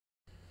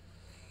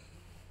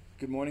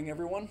Good morning,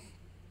 everyone.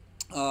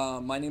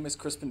 My name is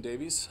Crispin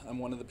Davies. I'm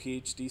one of the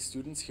PhD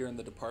students here in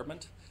the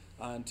department.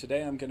 And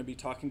today I'm going to be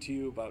talking to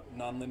you about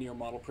nonlinear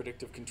model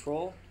predictive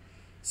control,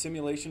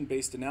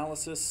 simulation-based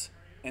analysis,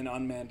 and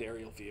unmanned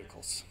aerial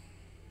vehicles.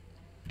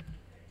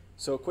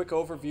 So a quick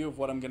overview of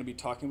what I'm going to be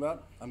talking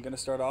about. I'm going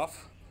to start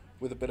off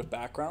with a bit of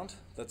background.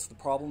 That's the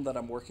problem that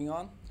I'm working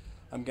on.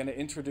 I'm going to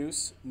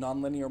introduce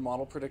nonlinear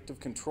model predictive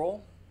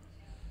control.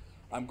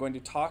 I'm going to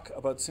talk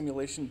about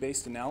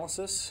simulation-based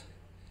analysis,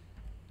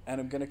 and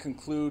I'm going to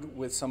conclude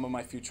with some of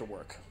my future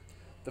work.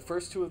 The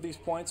first two of these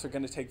points are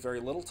going to take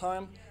very little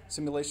time.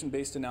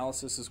 Simulation-based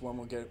analysis is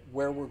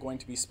where we're going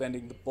to be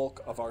spending the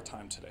bulk of our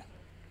time today.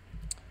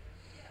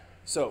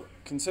 So,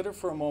 consider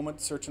for a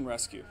moment search and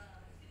rescue.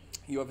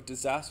 You have a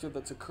disaster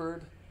that's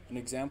occurred. An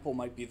example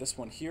might be this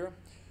one here.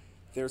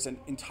 There's an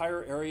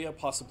entire area,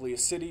 possibly a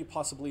city,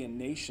 possibly a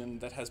nation,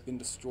 that has been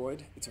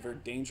destroyed. It's a very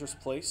dangerous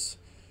place.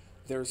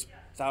 There's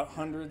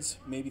hundreds,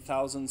 maybe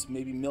thousands,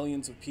 maybe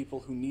millions of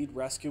people who need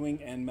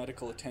rescuing and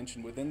medical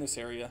attention within this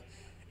area.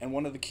 And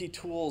one of the key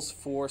tools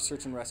for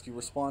search and rescue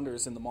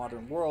responders in the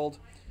modern world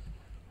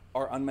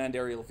are unmanned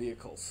aerial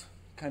vehicles,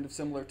 kind of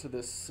similar to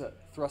this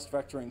thrust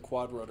vectoring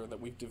quad-rotor that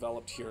we've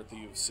developed here at the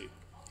U of C.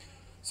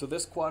 So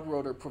this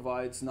quad-rotor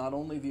provides not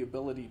only the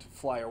ability to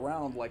fly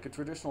around like a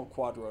traditional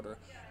quad-rotor,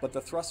 but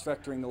the thrust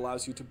vectoring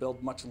allows you to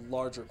build much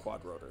larger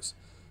quad-rotors.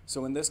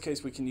 So in this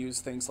case, we can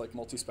use things like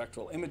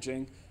multispectral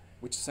imaging,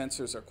 which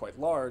sensors are quite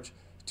large,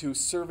 to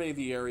survey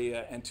the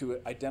area and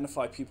to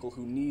identify people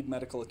who need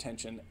medical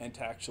attention and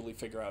to actually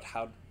figure out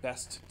how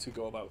best to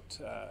go about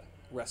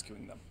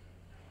rescuing them.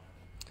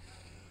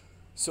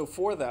 So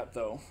for that,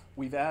 though,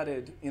 we've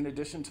added, in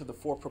addition to the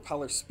 4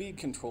 propeller speed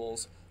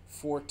controls,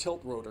 4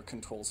 tilt rotor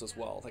controls as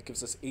well. That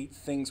gives us 8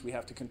 things we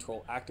have to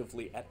control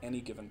actively at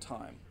any given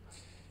time.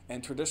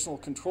 And traditional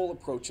control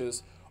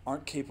approaches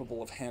aren't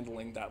capable of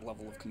handling that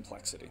level of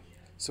complexity.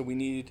 So we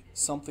need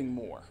something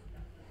more.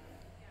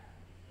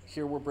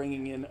 Here we're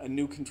bringing in a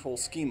new control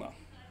schema,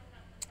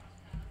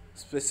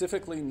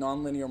 specifically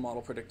nonlinear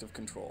model predictive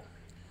control.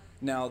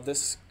 Now,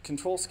 this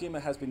control schema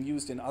has been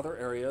used in other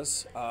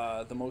areas.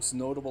 The most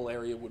notable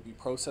area would be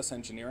process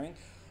engineering,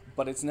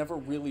 but it's never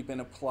really been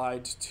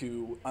applied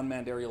to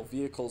unmanned aerial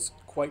vehicles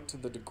quite to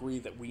the degree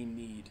that we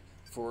need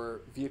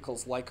for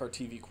vehicles like our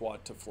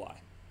TVQuad to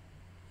fly.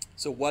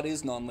 So what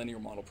is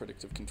nonlinear model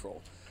predictive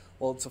control?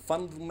 Well, it's a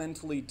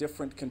fundamentally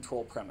different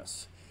control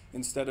premise.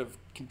 Instead of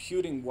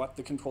computing what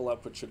the control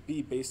output should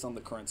be based on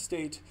the current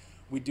state,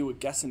 we do a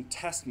guess and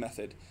test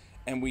method,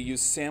 and we use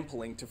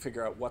sampling to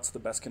figure out what's the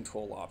best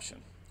control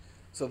option.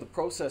 So the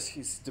process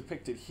is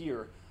depicted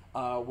here,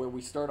 where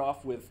we start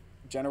off with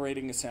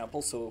generating a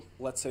sample. So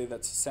let's say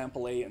that's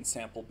sample A and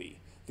sample B.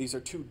 These are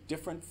 2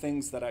 different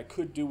things that I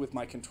could do with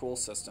my control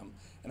system,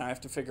 and I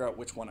have to figure out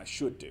which one I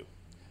should do.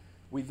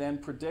 We then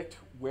predict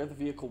where the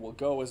vehicle will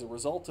go as a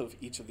result of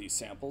each of these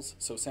samples.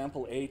 So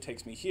sample A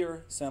takes me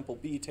here, sample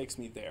B takes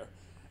me there.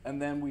 And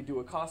then we do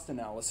a cost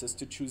analysis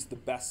to choose the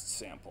best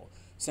sample.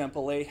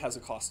 Sample A has a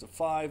cost of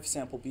 5,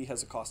 sample B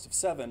has a cost of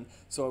 7,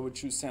 so I would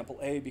choose sample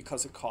A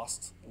because it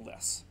costs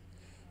less.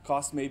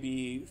 Cost may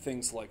be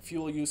things like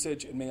fuel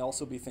usage. It may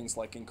also be things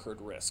like incurred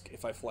risk.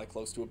 If I fly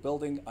close to a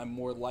building, I'm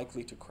more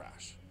likely to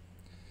crash.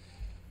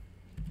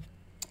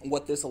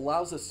 What this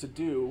allows us to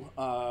do,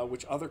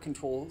 which other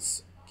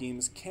controls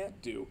schemes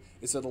can't do,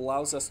 is it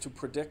allows us to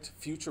predict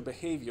future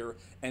behavior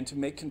and to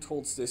make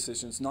controlled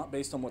decisions not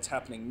based on what's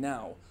happening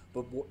now,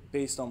 but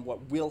based on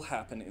what will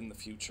happen in the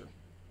future.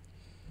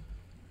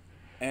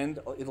 And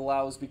it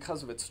allows,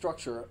 because of its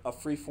structure, a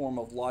free form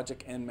of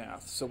logic and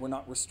math. So we're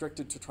not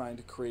restricted to trying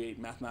to create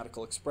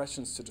mathematical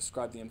expressions to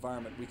describe the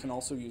environment. We can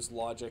also use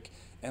logic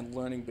and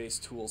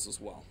learning-based tools as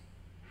well.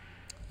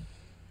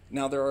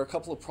 Now, there are a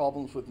couple of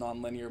problems with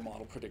nonlinear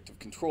model predictive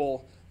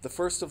control. The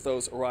first of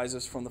those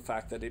arises from the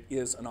fact that it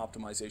is an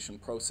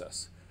optimization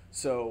process.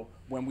 So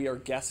when we are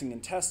guessing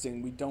and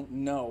testing, we don't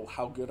know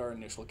how good our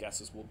initial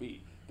guesses will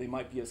be. They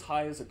might be as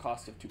high as a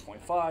cost of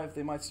 2.5,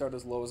 they might start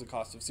as low as a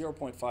cost of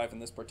 0.5 in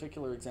this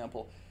particular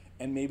example,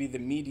 and maybe the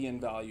median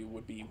value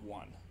would be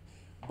 1.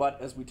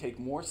 But as we take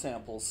more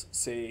samples,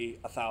 say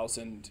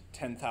 1,000,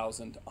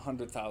 10,000,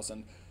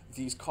 100,000,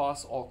 these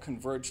costs all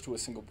converge to a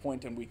single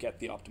point and we get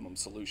the optimum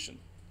solution.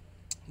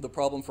 The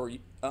problem for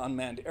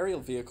unmanned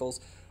aerial vehicles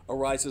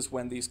arises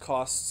when these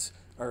costs,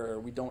 or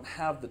we don't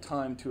have the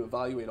time to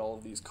evaluate all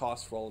of these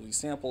costs for all of these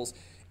samples,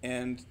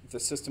 and the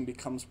system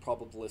becomes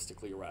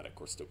probabilistically erratic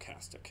or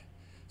stochastic.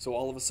 So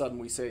all of a sudden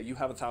we say, you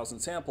have 1,000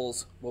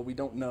 samples, well, we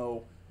don't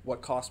know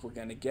what cost we're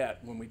going to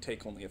get when we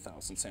take only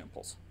 1,000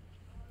 samples.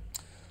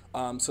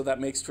 So that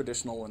makes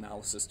traditional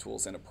analysis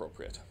tools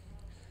inappropriate.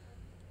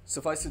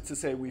 Suffice it to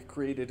say, we've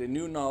created a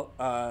new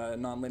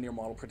nonlinear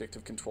model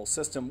predictive control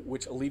system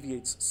which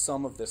alleviates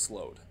some of this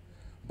load.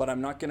 But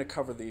I'm not going to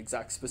cover the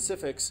exact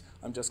specifics,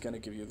 I'm just going to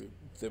give you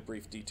the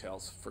brief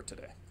details for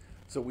today.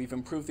 So we've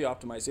improved the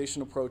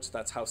optimization approach,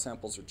 that's how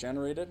samples are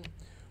generated.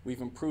 We've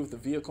improved the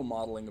vehicle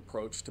modeling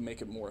approach to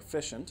make it more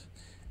efficient,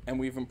 and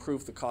we've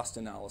improved the cost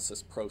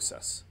analysis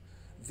process.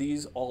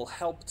 These all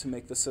help to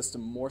make the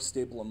system more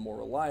stable and more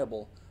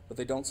reliable, but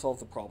they don't solve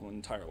the problem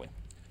entirely.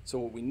 So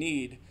what we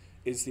need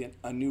is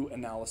a new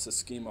analysis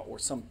schema or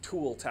some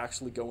tool to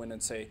actually go in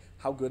and say,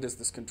 how good is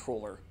this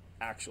controller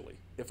actually?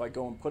 If I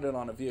go and put it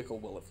on a vehicle,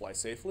 will it fly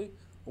safely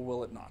or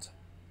will it not?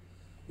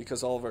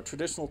 Because all of our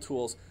traditional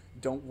tools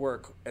don't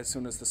work as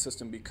soon as the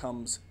system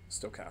becomes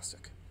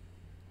stochastic.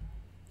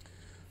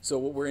 So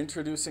what we're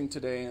introducing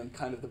today, and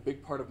kind of the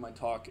big part of my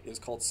talk, is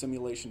called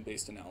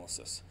simulation-based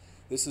analysis.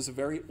 This is a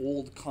very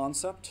old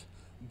concept,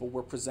 but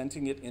we're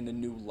presenting it in a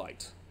new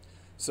light.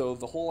 So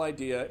the whole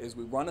idea is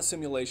we run a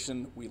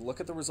simulation, we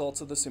look at the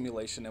results of the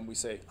simulation, and we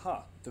say,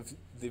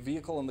 the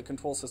vehicle and the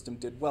control system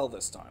did well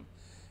this time.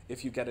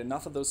 If you get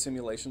enough of those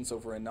simulations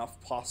over enough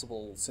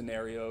possible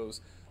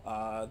scenarios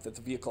that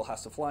the vehicle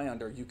has to fly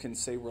under, you can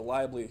say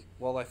reliably,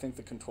 well, I think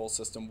the control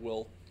system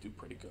will do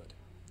pretty good.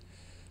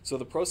 So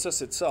the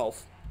process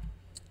itself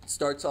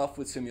starts off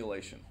with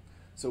simulation.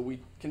 So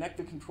we connect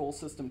the control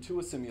system to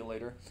a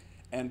simulator,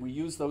 and we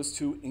use those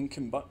two in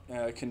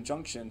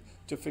conjunction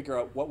to figure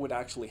out what would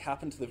actually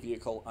happen to the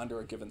vehicle under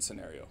a given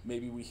scenario.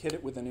 Maybe we hit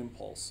it with an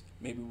impulse.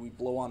 Maybe we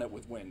blow on it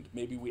with wind.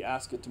 Maybe we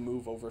ask it to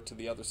move over to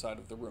the other side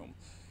of the room.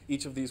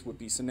 Each of these would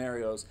be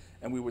scenarios,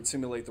 and we would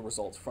simulate the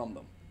results from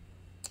them.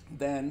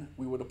 Then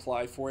we would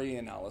apply Fourier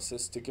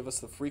analysis to give us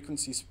the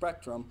frequency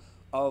spectrum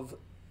of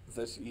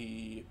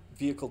the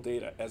vehicle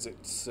data as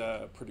it's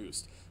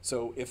produced.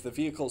 So if the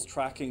vehicle's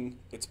tracking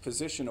its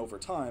position over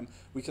time,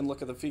 we can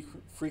look at the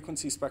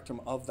frequency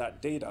spectrum of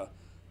that data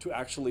to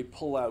actually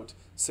pull out,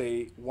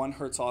 say, 1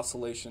 Hertz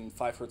oscillation,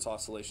 5 Hertz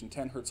oscillation,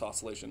 10 Hertz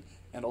oscillation,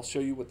 and I'll show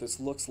you what this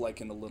looks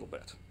like in a little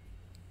bit.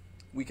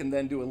 We can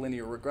then do a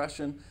linear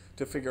regression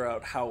to figure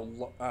out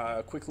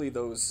how quickly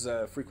those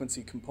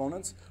frequency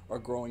components are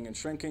growing and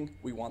shrinking.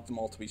 We want them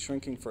all to be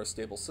shrinking for a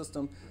stable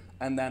system,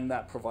 and then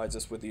that provides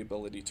us with the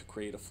ability to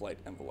create a flight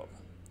envelope.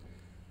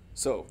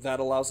 So that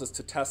allows us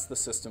to test the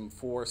system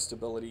for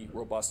stability,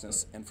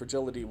 robustness, and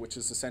fragility, which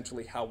is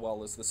essentially how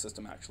well is the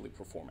system actually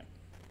performing.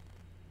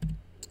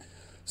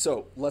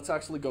 So let's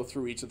actually go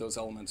through each of those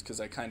elements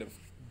because I kind of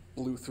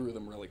blew through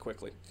them really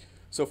quickly.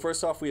 So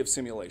first off, we have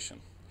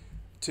simulation.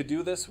 To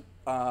do this,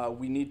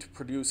 we need to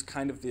produce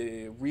kind of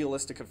the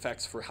realistic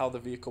effects for how the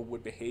vehicle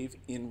would behave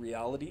in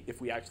reality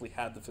if we actually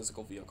had the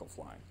physical vehicle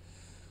flying.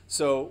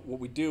 So what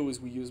we do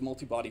is we use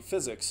multi-body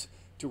physics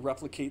to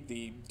replicate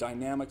the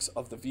dynamics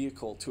of the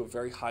vehicle to a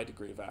very high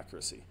degree of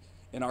accuracy.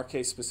 In our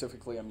case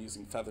specifically, I'm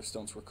using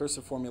Featherstone's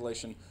recursive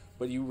formulation,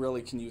 but you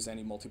really can use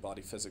any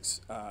multi-body physics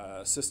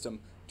system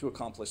to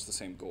accomplish the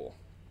same goal.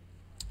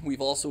 We've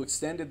also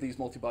extended these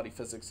multi-body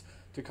physics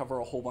to cover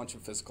a whole bunch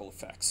of physical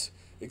effects.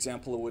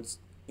 Example would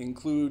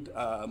include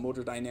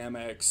motor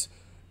dynamics,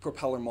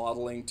 propeller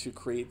modeling to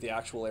create the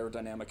actual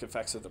aerodynamic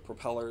effects of the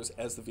propellers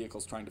as the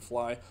vehicle's trying to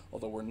fly,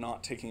 although we're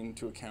not taking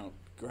into account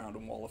ground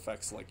and wall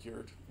effects like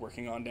you're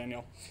working on,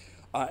 Daniel.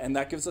 And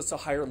that gives us a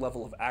higher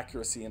level of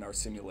accuracy in our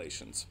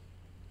simulations.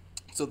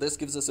 So this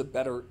gives us a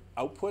better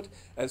output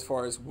as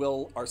far as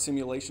will our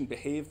simulation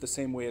behave the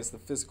same way as the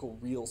physical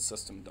real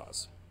system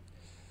does.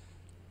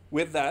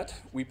 With that,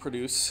 we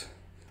produce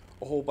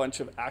a whole bunch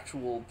of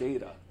actual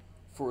data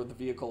for the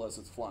vehicle as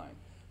it's flying.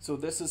 So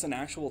this is an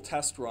actual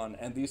test run,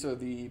 and these are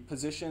the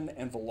position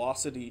and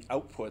velocity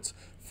outputs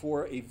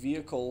for a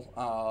vehicle,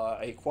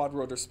 a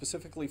quad-rotor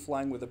specifically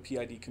flying with a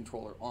PID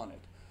controller on it.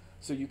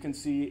 So you can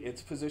see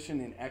its position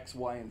in X,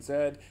 Y, and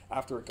Z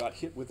after it got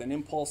hit with an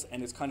impulse,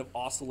 and it's kind of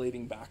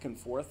oscillating back and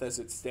forth as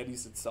it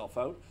steadies itself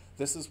out.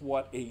 This is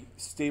what a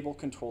stable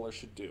controller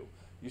should do.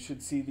 You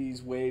should see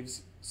these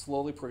waves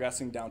slowly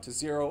progressing down to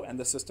 0, and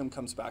the system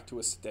comes back to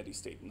a steady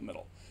state in the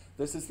middle.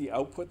 This is the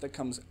output that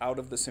comes out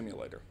of the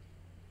simulator.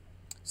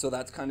 So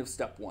that's kind of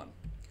step one.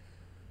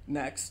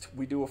 Next,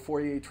 we do a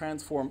Fourier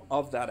transform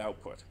of that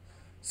output.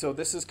 So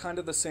this is kind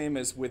of the same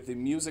as with the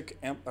music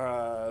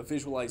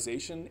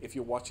visualization. If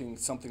you're watching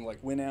something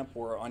like Winamp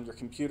or on your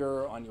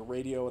computer, on your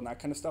radio and that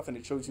kind of stuff, and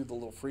it shows you the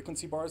little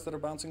frequency bars that are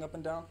bouncing up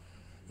and down,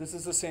 this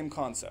is the same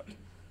concept.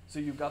 So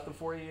you've got the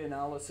Fourier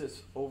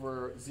analysis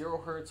over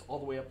 0 Hertz all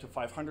the way up to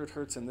 500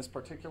 Hertz in this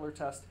particular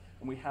test,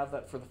 and we have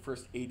that for the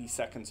first 80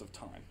 seconds of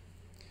time.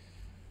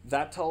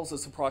 That tells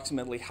us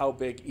approximately how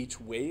big each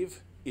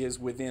wave is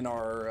within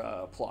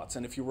our plots.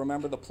 And if you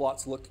remember, the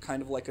plots looked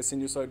kind of like a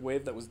sinusoid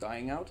wave that was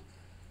dying out.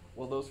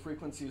 Well, those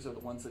frequencies are the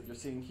ones that you're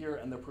seeing here,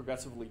 and they're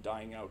progressively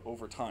dying out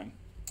over time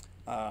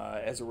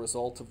as a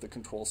result of the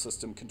control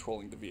system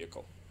controlling the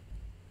vehicle.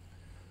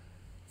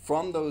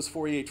 From those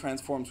Fourier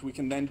transforms, we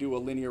can then do a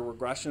linear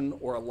regression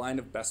or a line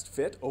of best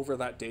fit over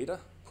that data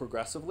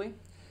progressively,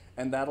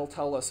 and that'll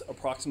tell us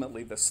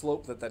approximately the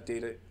slope that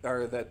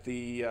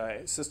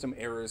the system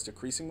error is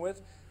decreasing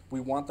with. We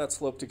want that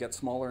slope to get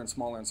smaller and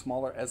smaller and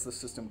smaller as the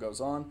system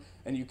goes on.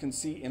 And you can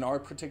see in our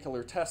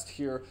particular test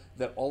here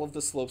that all of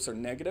the slopes are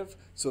negative.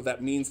 So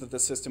that means that the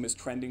system is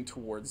trending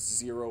towards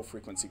 0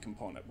 frequency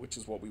component, which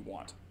is what we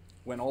want.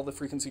 When all the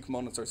frequency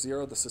components are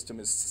 0, the system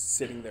is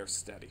sitting there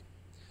steady.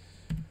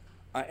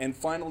 And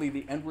finally,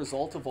 the end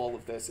result of all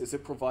of this is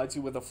it provides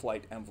you with a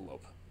flight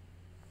envelope.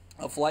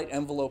 A flight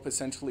envelope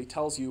essentially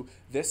tells you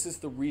this is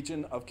the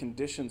region of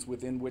conditions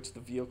within which the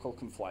vehicle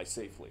can fly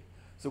safely.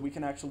 So we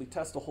can actually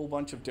test a whole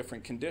bunch of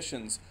different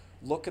conditions,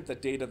 look at the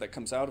data that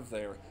comes out of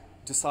there,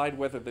 decide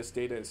whether this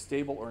data is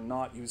stable or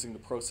not using the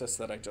process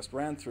that I just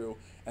ran through,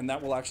 and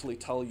that will actually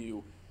tell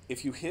you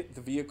if you hit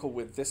the vehicle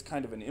with this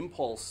kind of an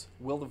impulse,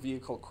 will the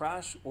vehicle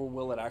crash or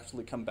will it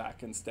actually come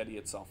back and steady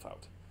itself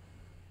out?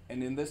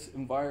 And in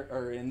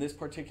this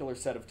particular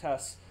set of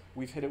tests,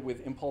 we've hit it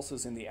with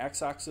impulses in the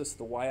x-axis,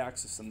 the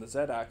y-axis, and the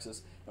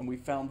z-axis, and we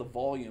found the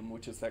volume,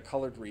 which is that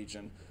colored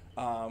region,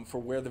 for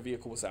where the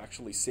vehicle was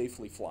actually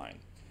safely flying.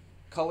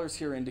 Colors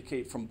here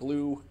indicate from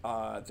blue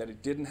that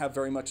it didn't have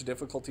very much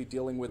difficulty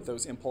dealing with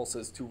those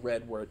impulses to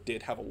red where it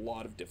did have a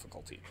lot of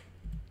difficulty.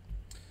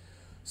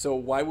 So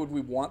why would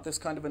we want this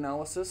kind of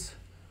analysis?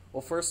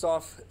 Well, first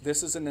off,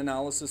 this is an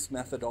analysis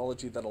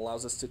methodology that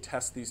allows us to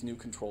test these new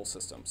control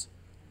systems.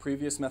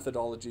 Previous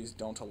methodologies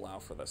don't allow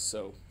for this,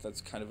 so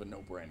that's kind of a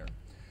no-brainer.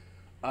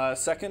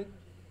 Second,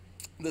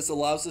 this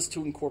allows us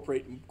to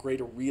incorporate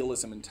greater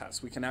realism in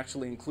tests. We can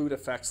actually include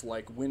effects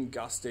like wind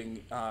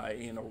gusting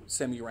in a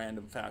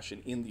semi-random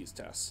fashion in these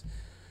tests.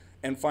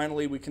 And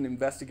finally, we can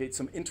investigate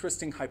some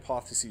interesting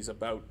hypotheses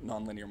about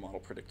nonlinear model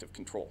predictive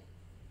control.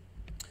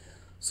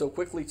 So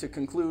quickly to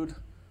conclude,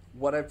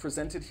 what I've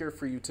presented here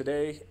for you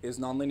today is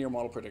nonlinear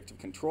model predictive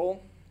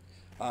control,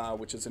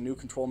 which is a new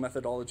control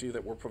methodology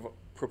that we're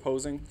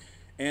proposing,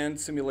 and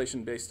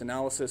simulation-based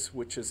analysis,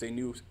 which is a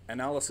new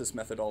analysis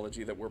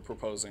methodology that we're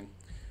proposing.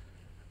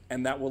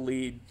 And that will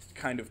lead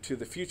kind of to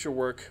the future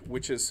work,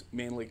 which is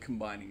mainly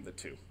combining the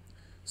two.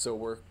 So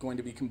we're going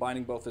to be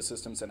combining both the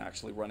systems and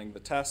actually running the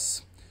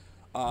tests.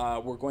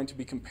 We're going to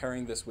be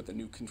comparing this with a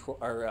new control,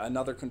 or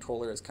another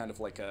controller as kind of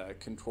like a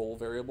control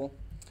variable.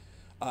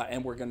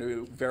 And we're going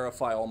to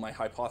verify all my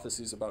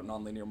hypotheses about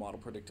nonlinear model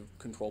predictive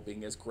control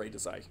being as great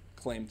as I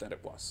claimed that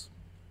it was.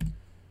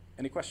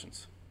 Any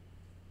questions?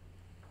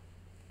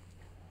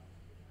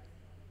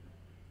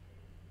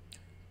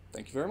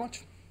 Thank you very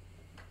much.